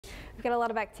We've got a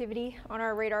lot of activity on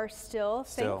our radar still.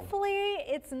 Thankfully,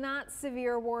 it's not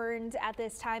severe warned at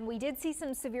this time. We did see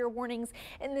some severe warnings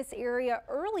in this area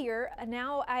earlier.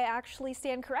 Now I actually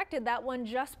stand corrected. That one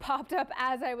just popped up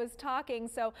as I was talking.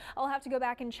 So I'll have to go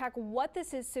back and check what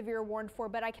this is severe warned for.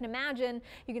 But I can imagine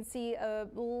you can see a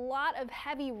lot of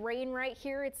heavy rain right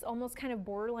here. It's almost kind of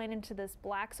borderline into this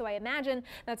black. So I imagine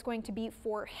that's going to be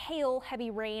for hail, heavy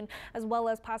rain, as well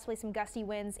as possibly some gusty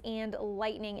winds and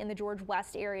lightning in the George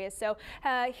West area. So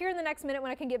here in the next minute,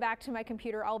 when I can get back to my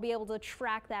computer, I'll be able to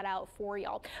track that out for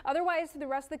y'all. Otherwise, the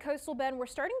rest of the coastal bend, we're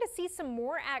starting to see some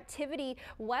more activity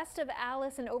west of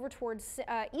Alice and over towards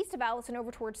east of Alice and over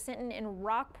towards Sinton and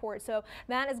Rockport. So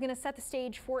that is going to set the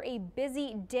stage for a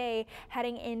busy day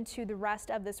heading into the rest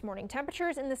of this morning.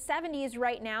 Temperatures in the 70s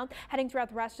right now. Heading throughout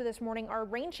the rest of this morning, our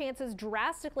rain chances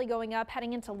drastically going up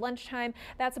heading into lunchtime.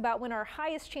 That's about when our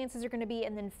highest chances are going to be,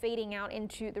 and then fading out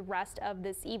into the rest of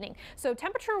this evening. So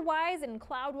temperature wise and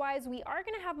cloud wise, we are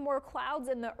going to have more clouds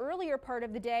in the earlier part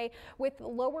of the day with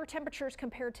lower temperatures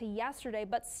compared to yesterday,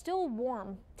 but still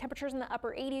warm. Temperatures in the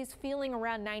upper 80s, feeling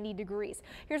around 90 degrees.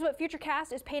 Here's what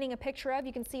Futurecast is painting a picture of.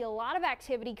 You can see a lot of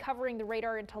activity covering the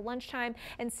radar into lunchtime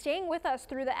and staying with us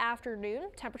through the afternoon.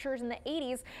 Temperatures in the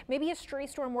 80s, maybe a stray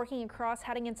storm working across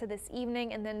heading into this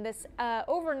evening, and then this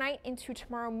overnight into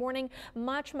tomorrow morning,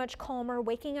 much calmer,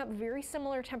 waking up very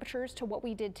similar temperatures to what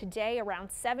we did today, around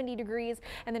 70 degrees,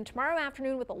 and then tomorrow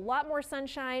afternoon with a lot more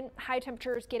sunshine, high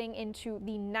temperatures getting into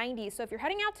the 90s. So if you're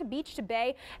heading out to beach to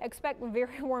bay, expect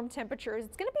very warm temperatures.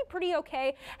 It's going to be pretty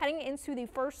okay heading into the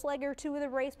first leg or two of the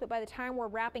race, but by the time we're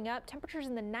wrapping up, temperatures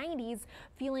in the 90s,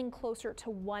 feeling closer to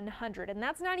 100. And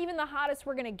that's not even the hottest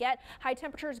we're going to get. High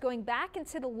temperatures going back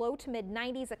into the low to mid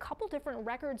 90s, a couple different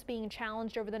records being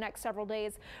challenged over the next several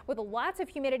days, with lots of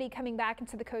humidity coming back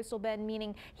into the coastal bend,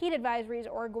 meaning heat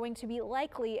advisories are going to be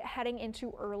likely heading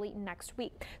into early next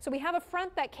week. So we have a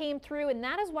front that came through, and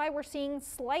that is why we're seeing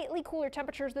slightly cooler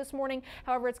temperatures this morning.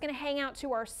 However, it's going to hang out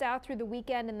to our south through the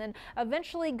weekend and then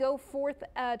eventually go forth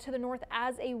to the north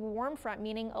as a warm front,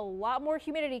 meaning a lot more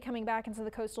humidity coming back into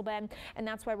the coastal bend, and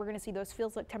that's why we're going to see those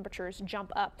feels like temperatures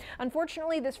jump up.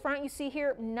 Unfortunately, this front you see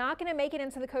here, not going to make it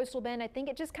into the coastal bend. I think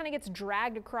it just kind of gets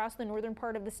dragged across the northern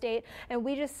part of the state, and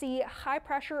we just see high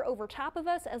pressure over top of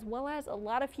us as well as a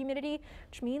lot of humidity,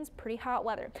 which means pretty hot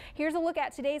weather. Here's a look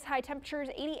at today's high temperatures.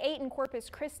 88 in Corpus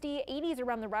Christi, 80s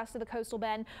around the rest of the coastal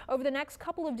bend. Over the next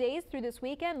couple of days through this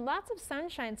weekend, lots of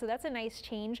sunshine, so that's a nice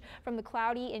change from the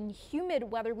cloudy and humid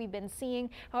weather we've been seeing.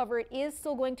 However, it is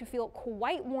still going to feel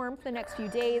quite warm for the next few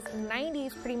days.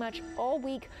 90s pretty much all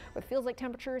week with feels like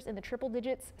temperatures in the triple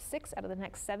digits 6 out of the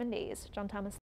next 7 days. John Thomas.